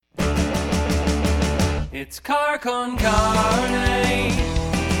It's car con carne.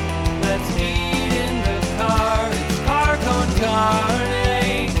 Let's eat in the car. It's car con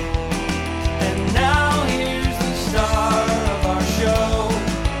carne. And now here's the star of our show,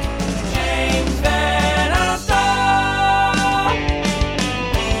 James Van Asta.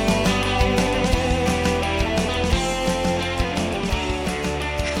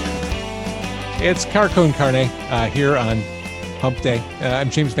 It's Car Con Carne here on Hump Day. I'm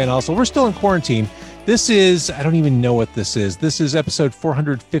James Van Alsel. We're still in quarantine. This is, I don't even know what this is. This is episode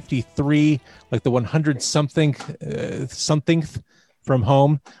 453, like the 100-something from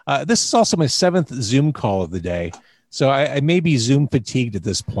home. This is also my 7th Zoom call of the day. So I may be Zoom fatigued at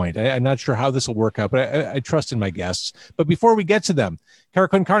this point. I'm not sure how this will work out, but I trust in my guests. But before we get to them, Car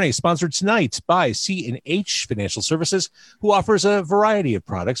Con Carne is sponsored tonight by C&H Financial Services, who offers a variety of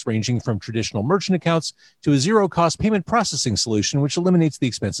products ranging from traditional merchant accounts to a zero-cost payment processing solution, which eliminates the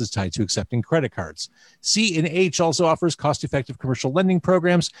expenses tied to accepting credit cards. C&H also offers cost-effective commercial lending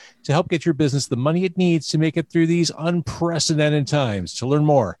programs to help get your business the money it needs to make it through these unprecedented times. To learn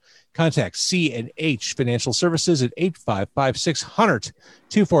more, contact C&H Financial Services at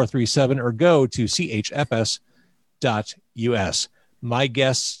 855-600-2437 or go to chfs.us. My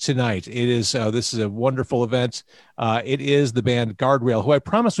guests tonight, this is a wonderful event. It is the band Guardrail, who I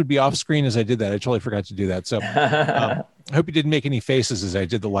promised would be off screen as I did that. I totally forgot to do that. So I hope you didn't make any faces as I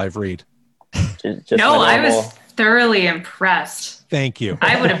did the live read. No, I was thoroughly impressed. Thank you.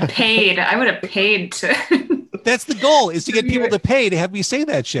 I would have paid to... That's the goal, is to get people to pay to have me say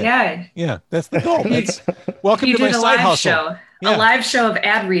that shit. Yeah, that's the goal. Welcome to my side hustle. A live show of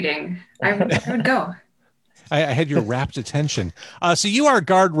ad reading. I would go. I had your rapt attention. So you are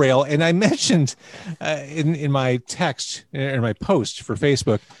Guardrail, and I mentioned in my text, in my post for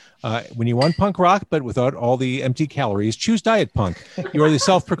Facebook, when you want punk rock, but without all the empty calories, choose Diet Punk. You are the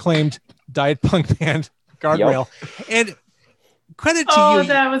self-proclaimed Diet Punk band, Guardrail. Yep. And credit to you. Oh,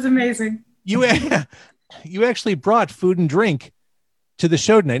 that was amazing. You actually brought food and drink to the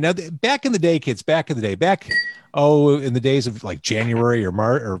show tonight. Now, back in the day, kids, in the days of like January or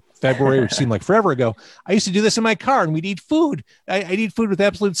March or February, which seemed like forever ago, I used to do this in my car and we'd eat food. I'd eat food with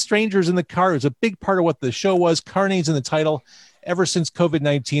absolute strangers in the car. It was a big part of what the show was. Carne's in the title. Ever since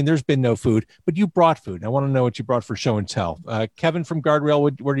COVID-19, there's been no food, but you brought food. I want to know what you brought for show and tell. Kevin from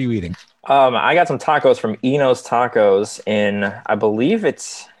Guardrail, what are you eating? I got some tacos from Eno's Tacos in, I believe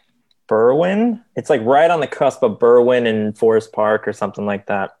it's Berwyn. It's like right on the cusp of Berwyn and Forest Park or something like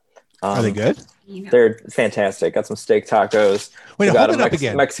that. Are they good? They're fantastic. Got some steak tacos. Wait, hold it up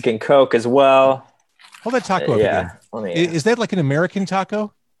again. Mexican Coke as well. Hold that taco up again. Is that like an American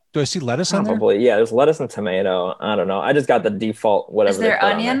taco? Do I see lettuce on there? Probably. Yeah, there's lettuce and tomato. I don't know. I just got the default whatever. Is there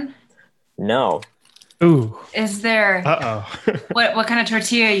onion? No. Ooh. Is there? What kind of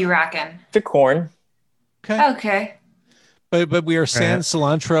tortilla are you rocking? The corn. Okay. But we are sans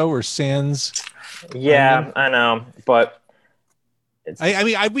cilantro or sans. Yeah, onion. I know, but.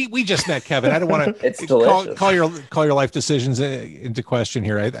 We just met, Kevin. I don't want to it's delicious. call your life decisions into question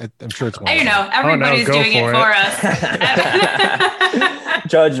here. I'm sure it's wonderful. You know, everybody's doing it for us.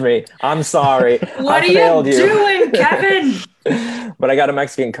 Judge me. I'm sorry. What are you doing, Kevin? But I got a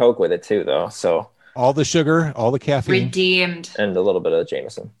Mexican Coke with it too, though. So all the sugar, all the caffeine, redeemed, and a little bit of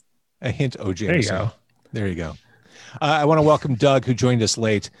Jameson. A hint of Jameson. There you go. I want to welcome Doug, who joined us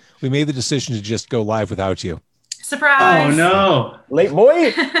late. We made the decision to just go live without you. Surprise! Oh no, late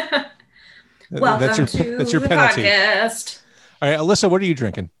boy. Welcome to your penalty. Podcast. All right, Alyssa, what are you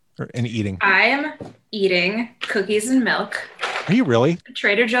drinking and eating? I'm eating cookies and milk. Are you really?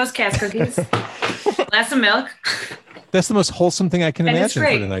 Trader Joe's Cats cookies. Glass of milk. That's the most wholesome thing I can imagine for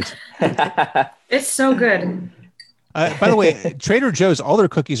tonight. It's so good. By the way, Trader Joe's, all their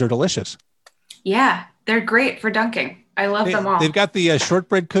cookies are delicious. Yeah, they're great for dunking. I love them all. They've got the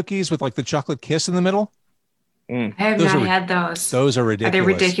shortbread cookies with like the chocolate kiss in the middle. I have not had those. Those are ridiculous. Are they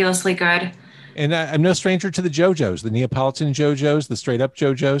ridiculously good? And I'm no stranger to the JoJo's, the Neapolitan JoJo's, the straight up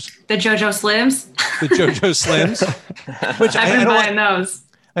JoJo's. The JoJo Slims? The JoJo Slims. Which I've been buying those.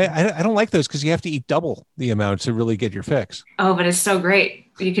 I don't like those because you have to eat double the amount to really get your fix. Oh, but it's so great.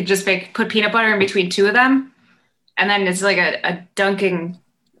 You could just put peanut butter in between two of them, and then it's like a dunking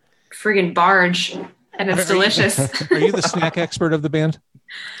friggin' barge, and it's delicious. Are you the snack expert of the band?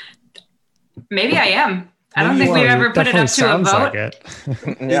 Maybe I am. I don't think we've ever put it up to a vote. Like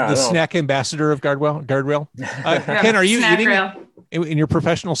the snack ambassador of Guardrail. Ken, are you eating in your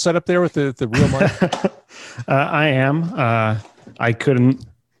professional setup there with the real mic? I am. I couldn't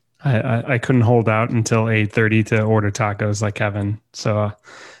hold out until 8:30 to order tacos like Kevin. So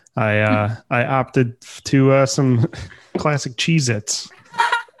I opted to some classic Cheez-Its.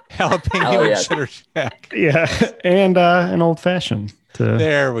 jalapeno Oh, yeah. and cheddar jack. Yeah, and an old fashioned to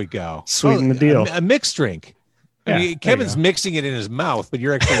There we go. Sweeten the deal. A mixed drink. Yeah, I there mean, you Kevin's go. mixing it in his mouth, but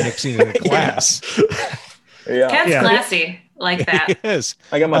you're actually mixing it in a glass. Yeah. Ken's Yeah. classy like that. Yes.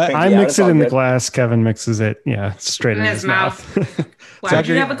 I got my pinky I out, mix it's it all in the good. glass. Kevin mixes it, straight in his mouth. Why would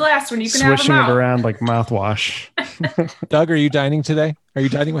you Zachary- have a glass when you can have a Swishing it mouth? around like mouthwash. Doug, are you dining today? Are you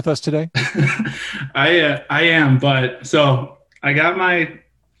dining with us today? I am, but so I got my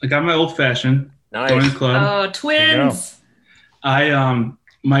old fashioned going to Nice. the club. Oh, twins. I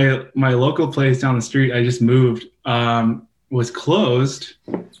my local place down the street I just moved was closed,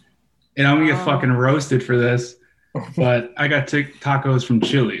 and I'm gonna get Oh. fucking roasted for this. But I got tacos from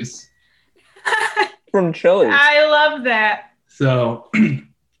Chili's, From Chili's. I love that. so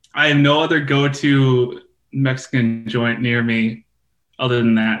I have no other go-to Mexican joint near me other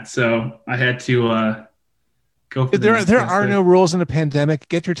than that. So I had to go for There the are no rules in a pandemic.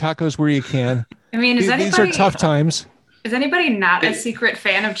 Get your tacos where you can. I mean, is These are anybody tough times. is anybody not a secret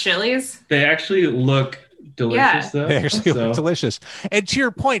fan of Chili's? They actually look delicious, though. They actually so. look delicious. And to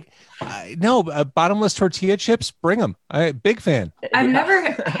your point, no, bottomless tortilla chips, bring them. Big fan. I've Yeah.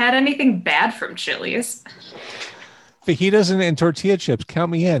 never had anything bad from Chili's. Fajitas and tortilla chips,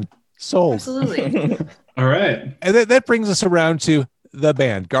 count me in. Sold. Absolutely. All right. And that brings us around to the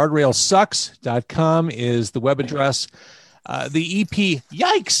band. Guardrailsucks.com is the web address. The EP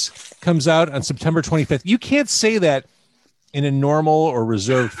Yikes comes out on September 25th. You can't say that in a normal or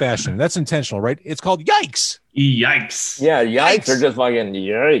reserved fashion. That's intentional, right? It's called Yikes. Yikes. Yeah, yikes Yikes. are just fucking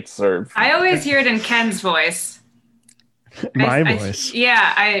yikes. Or I always hear it in Ken's voice. My I- voice.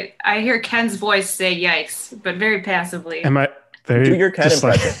 Yeah, I hear Ken's voice say yikes, but very passively. Am I very Do your Ken just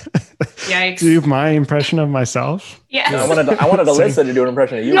Yikes. do my impression of myself? Yes. I wanted Alyssa to do an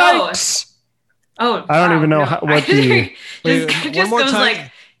impression of you. No. Yikes! Oh, I don't wow, even know no. how- what the- Wait, just one more goes time.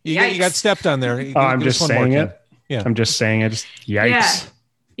 like You got yikes. stepped on there. Oh, I'm Give us just one more, saying Ken. it. Yeah. I'm just saying it. Just yikes.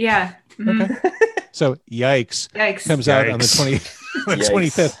 yeah. Mhm. So Yikes Yikes. comes out on the Yikes.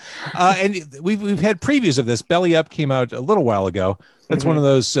 25th. And we've had previews of this. Belly Up came out a little while ago. That's one of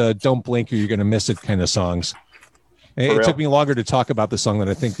those don't blink or you're going to miss it kind of songs. It real. took me longer to talk about the song than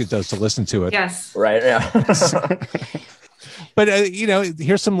I think it does to listen to it. Yes. Right? Yeah. But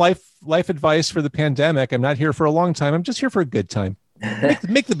here's some life advice for the pandemic. I'm not here for a long time. I'm just here for a good time.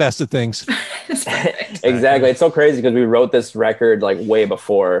 Make the best of things. Exactly. It's so crazy because we wrote this record like way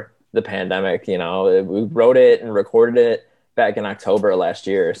before the pandemic. We wrote it and recorded it back in October last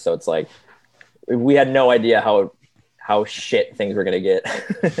year. So it's like we had no idea how shit things were going to get.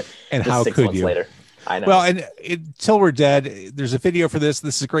 And Just how 6 could months you? later. I know. Well, and Till We're Dead, there's a video for this.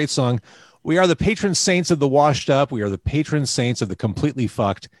 This is a great song. We are the patron saints of the washed up. We are the patron saints of the completely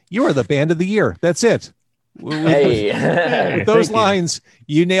fucked. You are the band of the year. That's it. hey. With those Thank you. lines,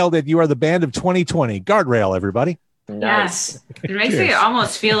 you nailed it. You are the band of 2020. Guardrail, everybody. Nice. Yes. It makes me Cheers.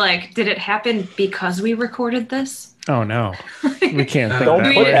 almost feel like, did it happen because we recorded this? Oh no, we can't think Don't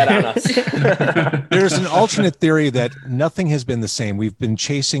that put way. that on us. There's an alternate theory that nothing has been the same. We've been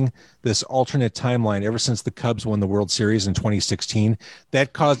chasing this alternate timeline ever since the Cubs won the World Series in 2016.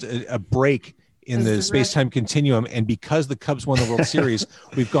 That caused a break in This the is space-time continuum. And because the Cubs won the World Series,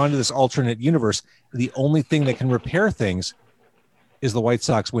 we've gone to this alternate universe. The only thing that can repair things is the White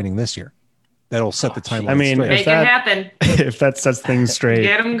Sox winning this year. That'll set the timeline I mean, straight. Make If that- it happen. If that sets things straight,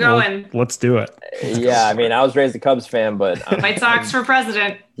 Get 'em well, going. let's do it. Yeah, I mean, I was raised a Cubs fan, but White Sox for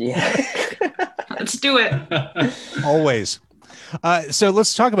president. yeah. Let's do it. Always. So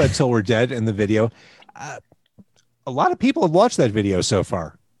let's talk about Till We're Dead and the video. A lot of people have watched that video so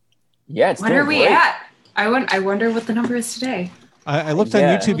far. Yeah, it's When doing are we great. at? I wonder what the number is today. I looked on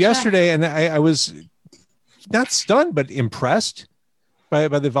Yeah. YouTube yesterday and I was not stunned, but impressed by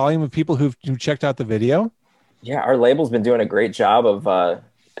the volume of people who checked out the video. Yeah, our label's been doing a great job of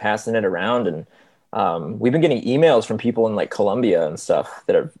passing it around, and we've been getting emails from people in like Colombia and stuff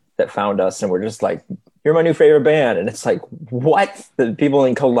that found us, and we're just like, "You're my new favorite band," and it's like, "What?" The people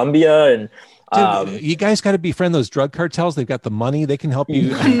in Colombia and Dude, you guys got to befriend those drug cartels. They've got the money. They can help you.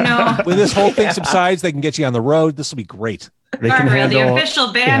 No. When this whole thing subsides, they can get you on the road. This will be great. They can Guardrail, the handle.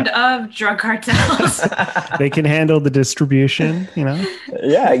 official band of drug cartels. They can handle the distribution.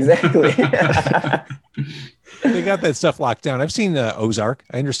 yeah, exactly. They got that stuff locked down. I've seen Ozark.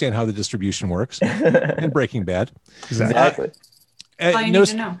 I understand how the distribution works. And Breaking Bad. Exactly. All you need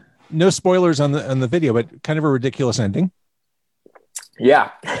to know. No spoilers on the video, but kind of a ridiculous ending.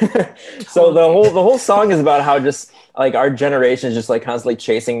 Yeah. So the whole song is about how just like our generation is just like constantly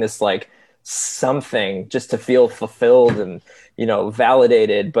chasing this like something just to feel fulfilled and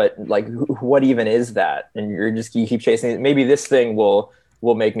validated, but like what even is that? And you keep chasing it. Maybe this thing will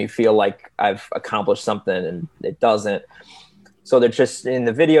will make me feel like I've accomplished something, and it doesn't. So they're just in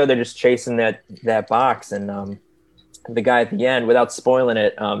the video, they're just chasing that box, and the guy at the end, without spoiling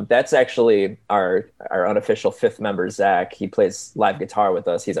it, that's actually our unofficial fifth member, Zach. He plays live guitar with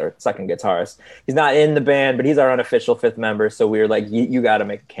us. He's our second guitarist. He's not in the band, but he's our unofficial fifth member. So we were like, you got to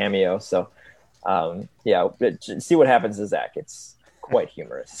make a cameo. So see what happens to Zach. It's quite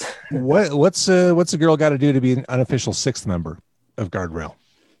humorous. What's a girl got to do to be an unofficial sixth member of Guardrail?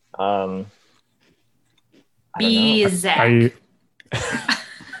 Be Zach.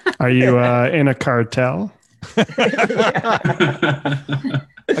 Are you in a cartel? A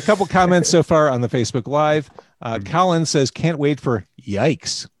couple comments so far on the Facebook Live. Colin says, "Can't wait for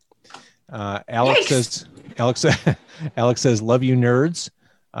yikes." Alex says, "Love you, nerds."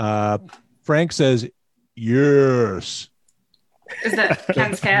 Frank says, "Yes." Is that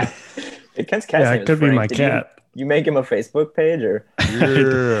Ken's cat? Ken's cat. Yeah, it could be my cat. You make him a Facebook page, or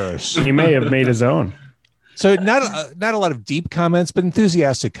yes? He may have made his own. So not a lot of deep comments, but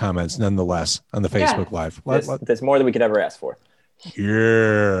enthusiastic comments nonetheless on the Facebook Live. That's more than we could ever ask for.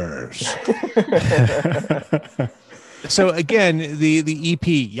 Yes. So again, the EP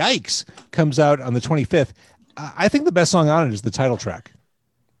Yikes comes out on the 25th. I think the best song on it is the title track.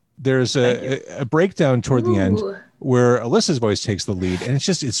 There's a breakdown toward the end where Alyssa's voice takes the lead, and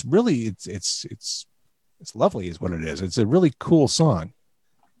it's lovely is what it is. It's a really cool song.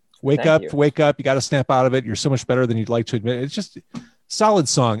 Wake up, you got to snap out of it. You're so much better than you'd like to admit. It's just solid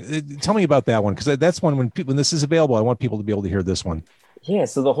song. Tell me about that one, because that's one when this is available, I want people to be able to hear this one. Yeah,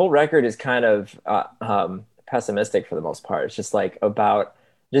 so the whole record is kind of pessimistic for the most part. It's just like about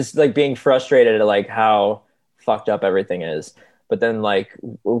just like being frustrated at like how fucked up everything is. But then like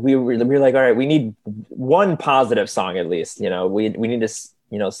we were like, all right, we need one positive song at least. You know, we need to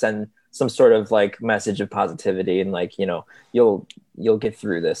send some sort of like message of positivity, and like, you'll get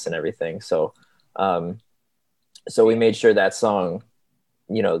through this and everything. So so we made sure that song,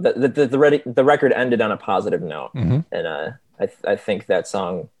 the record ended on a positive note. Mm-hmm. And I think that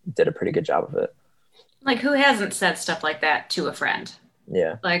song did a pretty good job of it. Like, who hasn't said stuff like that to a friend?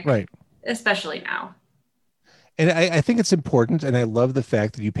 Yeah. Like, right. Especially now. And I think it's important, and I love the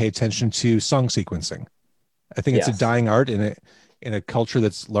fact that you pay attention to song sequencing. I think it's a dying art in a culture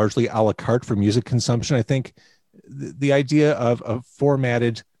that's largely a la carte for music consumption. I think the idea of a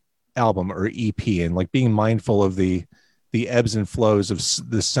formatted album or EP and like being mindful of the ebbs and flows of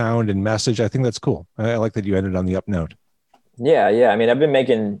the sound and message, I think that's cool. I like that you ended on the up note. Yeah. I mean, I've been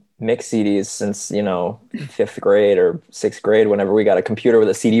making mix CDs since, fifth grade or sixth grade, whenever we got a computer with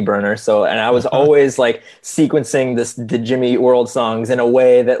a CD burner. So, and I was always like sequencing the Jimmy Eat World songs in a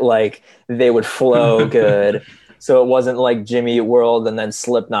way that like they would flow good. So it wasn't like Jimmy Eat World and then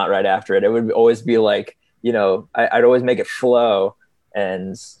Slipknot right after it. It would always be like, I'd always make it flow.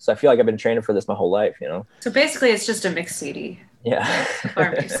 And so I feel like I've been training for this my whole life, So basically it's just a mix CD. Yeah. Of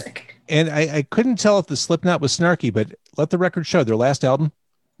our music. And I couldn't tell if the Slipknot was snarky, but let the record show their last album,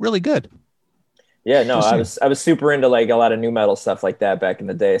 really good. Yeah, no, I was super into like a lot of new metal stuff like that back in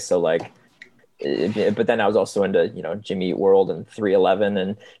the day. So like, but then I was also into, Jimmy Eat World and 311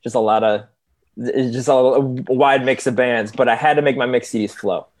 and just a wide mix of bands, but I had to make my mix CDs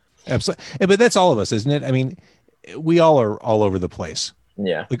flow. Absolutely. But that's all of us, isn't it? I mean, we all are all over the place.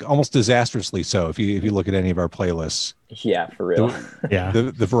 Yeah. Like almost disastrously so if you look at any of our playlists. Yeah, for real.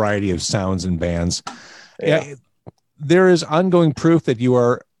 The variety of sounds and bands. Yeah. There is ongoing proof that you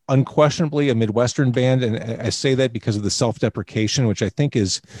are unquestionably a Midwestern band. And I say that because of the self-deprecation, which I think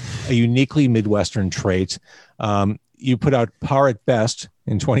is a uniquely Midwestern trait. You put out Par at Best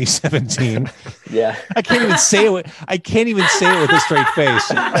in 2017. Yeah. I can't even say it with a straight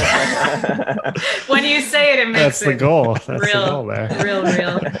face. When you say it makes That's the goal. That's real, the goal there.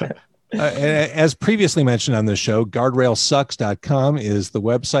 Real. As previously mentioned on this show, guardrailsucks.com is the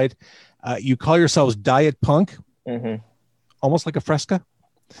website. You call yourselves Diet Punk, almost like a Fresca.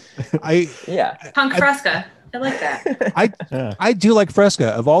 Punk Fresca. I like that. I do like Fresca.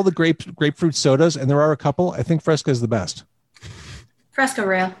 Of all the grapefruit sodas, and there are a couple, I think Fresca is the best. Fresca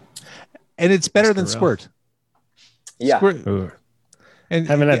Rail. And it's better than Squirt. Yeah. Squirt. And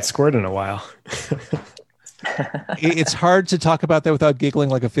haven't had Squirt in a while. It's hard to talk about that without giggling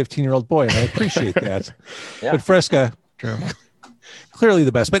like a 15-year-old boy, and I appreciate that. But Fresca, clearly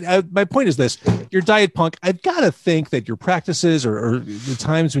the best. But my point is this: you're Diet Punk. I've got to think that your practices or the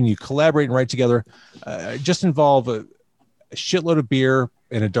times when you collaborate and write together just involve a shitload of beer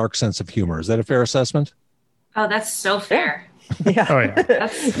and a dark sense of humor. Is that a fair assessment? Oh, that's so fair. Yeah. Oh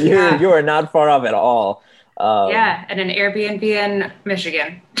yeah. You are not far off at all. And an Airbnb in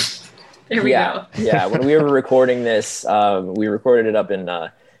Michigan. There we go. Yeah, when we were recording this, we recorded it up in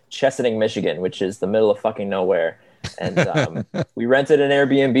Chesaning, Michigan, which is the middle of fucking nowhere. And we rented an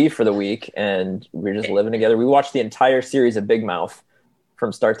Airbnb for the week, and we were just living together. We watched the entire series of Big Mouth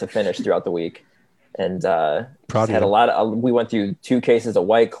from start to finish throughout the week. And had a lot of, we went through 2 cases of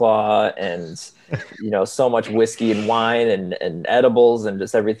White Claw and, so much whiskey and wine and edibles and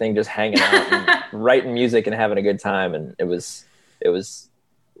just everything, just hanging out and writing music and having a good time. And it was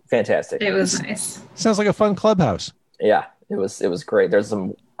fantastic. It was nice. Sounds like a fun clubhouse. Yeah, it was great. There's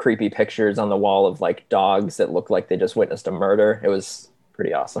some creepy pictures on the wall of like dogs that look like they just witnessed a murder. It was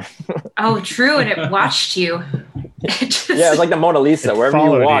pretty awesome. Oh, true. And it watched you. Yeah, it's like the Mona Lisa. Wherever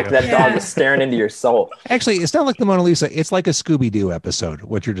you walked, that dog was staring into your soul. Actually, it's not like the Mona Lisa. It's like a Scooby-Doo episode,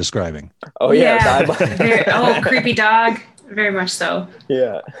 what you're describing. Oh, yeah. Creepy dog. Very much so.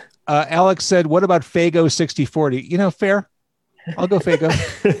 Yeah. Alex said, what about Fago 60/40? Fair. I'll go Fago.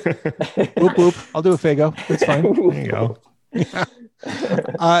 Whoop, whoop. I'll do a Fago. That's fine. There you go.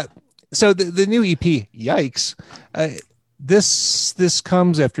 So the new EP, yikes. This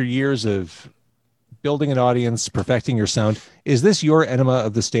comes after years of building an audience, perfecting your sound. Is this your enema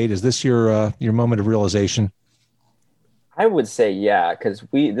of the state? Is this your moment of realization? I would say yeah, because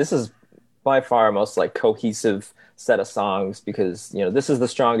this is by far our most like cohesive set of songs, because this is the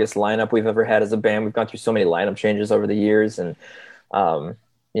strongest lineup we've ever had as a band. We've gone through so many lineup changes over the years, and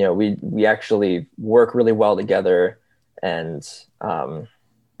we actually work really well together. And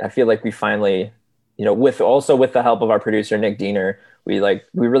I feel like we finally, with the help of our producer Nick Diener, we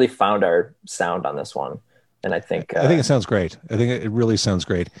really found our sound on this one. And I think it sounds great. I think it really sounds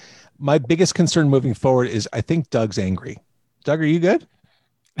great. My biggest concern moving forward is I think Doug's angry. Doug, are you good?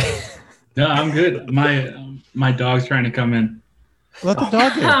 No, I'm good. My dog's trying to come in. Let the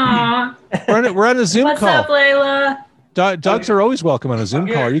dog in. We're on a Zoom call. What's up, Layla? Dogs are always welcome on a Zoom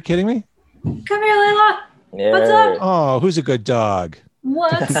call. Are you kidding me? Come here, Layla. Yeah. What's up? Oh, who's a good dog?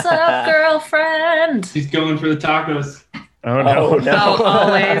 What's up, girlfriend? He's going for the tacos. Oh, no. Oh,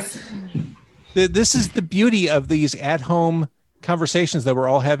 always. This is the beauty of these at-home conversations that we're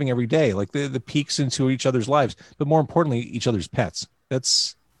all having every day, like the peeks into each other's lives, but more importantly, each other's pets.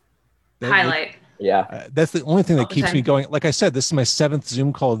 That's Highlight. Yeah. That's the only thing that All the keeps time. me going. Like I said, this is my 7th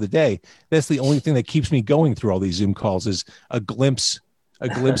Zoom call of the day. That's the only thing that keeps me going through all these Zoom calls is a glimpse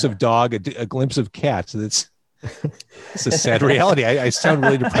of dog, a glimpse of cat. It's a sad reality. I sound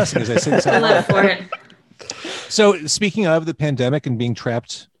really depressing as I say this I out live loud. for it. So speaking of the pandemic and being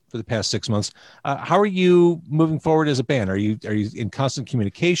trapped for the past 6 months, how are you moving forward as a band? Are you in constant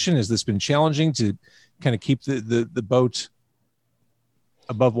communication? Has this been challenging to kind of keep the boat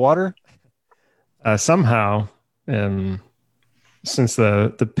above water? Somehow, since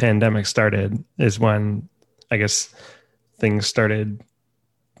the pandemic started is when I guess things started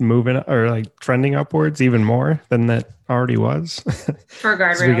moving or like trending upwards even more than that already was. For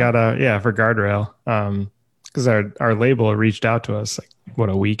Guardrail. So we got for Guardrail, because our label reached out to us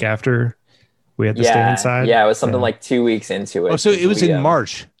a week after we had to stay inside. Yeah, it was something like 2 weeks into it. Oh, so it was in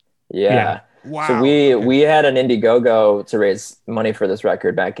March. Yeah. Wow. So we had an Indiegogo to raise money for this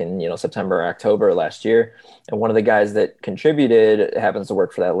record back in September or October last year, and one of the guys that contributed happens to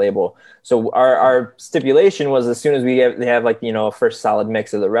work for that label. So our stipulation was as soon as they have a first solid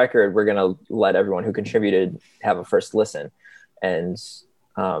mix of the record, we're gonna let everyone who contributed have a first listen. And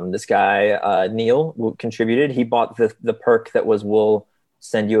this guy Neil who contributed. He bought the perk that was we'll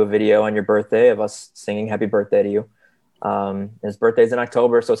send you a video on your birthday of us singing "Happy Birthday" to you. His birthday's in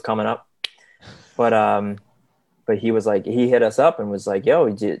October, so it's coming up. But he was like, he hit us up and was like, yo,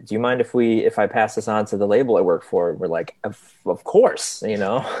 do you mind if I pass this on to the label I work for? We're like, of course,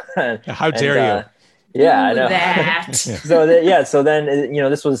 How dare you? Yeah, I know. That. So then,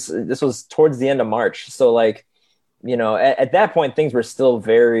 this was towards the end of March. So at that point, things were still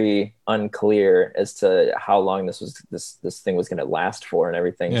very unclear as to how long this thing was going to last for and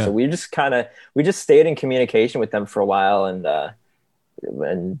everything. Yeah. So we just stayed in communication with them for a while, and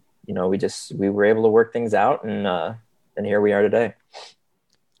we were able to work things out, and here we are today.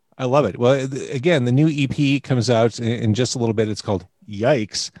 I love it. Well, again, the new EP comes out in just a little bit. It's called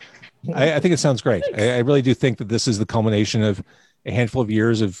Yikes. I think it sounds great. I really do think that this is the culmination of a handful of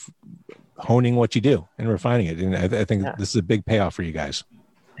years of honing what you do and refining it. And I think this is a big payoff for you guys.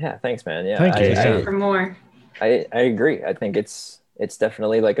 Yeah. Thanks, man. Yeah. Thank you. For more. I agree. I think it's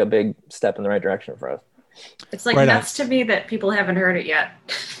definitely like a big step in the right direction for us. It's like Right nuts to me that people haven't heard it yet.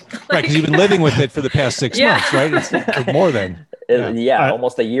 Right. Because you've been living with it for the past 6 Yeah. months, right? It's more than.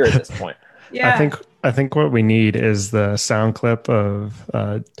 Almost a year at this point. Yeah. I think what we need is the sound clip of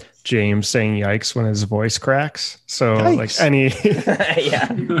James saying "yikes" when his voice cracks. So like Yikes.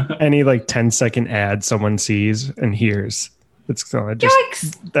 Yeah. any like 10-second ad someone sees and hears, it's gonna just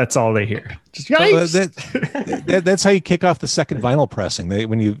Yikes. that's all they hear. Just Well, yikes. that's how you kick off the second vinyl pressing.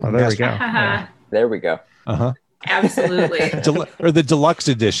 When you Oh, there we go. Yeah. There we go. Uh-huh. Absolutely. Or the deluxe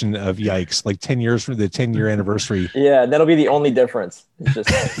edition of Yikes, like 10 years from the 10-year anniversary. Yeah, that'll be the only difference. It's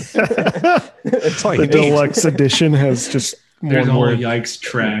just That's all you The need. deluxe edition has just There's a one whole word. yikes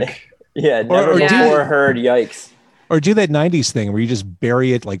track. yeah, never or do- before heard yikes. Or do that 90s thing where you just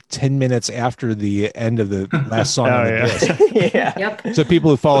bury it like 10 minutes after the end of the last song on the yeah. disc. Yeah. Yep. So people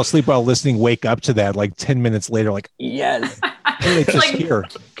who fall asleep while listening wake up to that like 10 minutes later, like, Yes. what did they just Like- hear?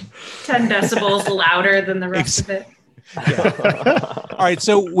 10 decibels louder than the rest of it. All right.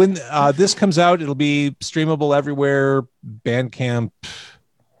 So when this comes out, it'll be streamable everywhere, Bandcamp,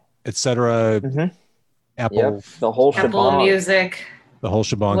 etc. Mhm. Apple, Yep. The whole Apple shebang. Music. the whole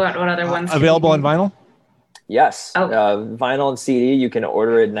shebang. What other ones? can Available we on do? vinyl? Yes. Oh. Vinyl and CD. You can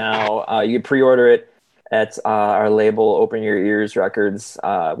order it now. You can pre-order it at our label, Open Your Ears Records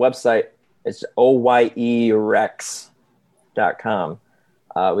website. It's oyerex.com.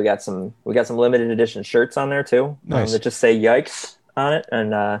 We got some limited edition shirts on there too. Nice. That just say "yikes" on it,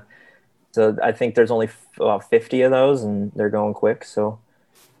 and so I think there's only about 50 of those, and they're going quick. So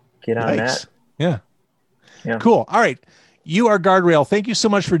get on Yikes. that. Yeah. Yeah. Cool. All right. You are Guardrail. Thank you so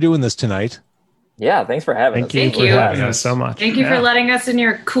much for doing this tonight. Yeah. Thanks for having us. Thank you Thank for you. having us so much. Thank you for letting us in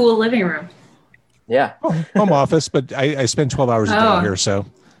your cool living room. Yeah. Home office, but I spend 12 hours a day Oh. here. So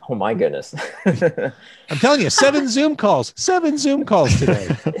Oh my goodness. I'm telling you, 7 Zoom calls today.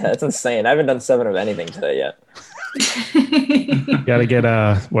 Yeah, that's insane. I haven't done 7 of anything today yet. Got to get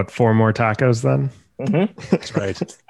 4 more tacos then. That's right.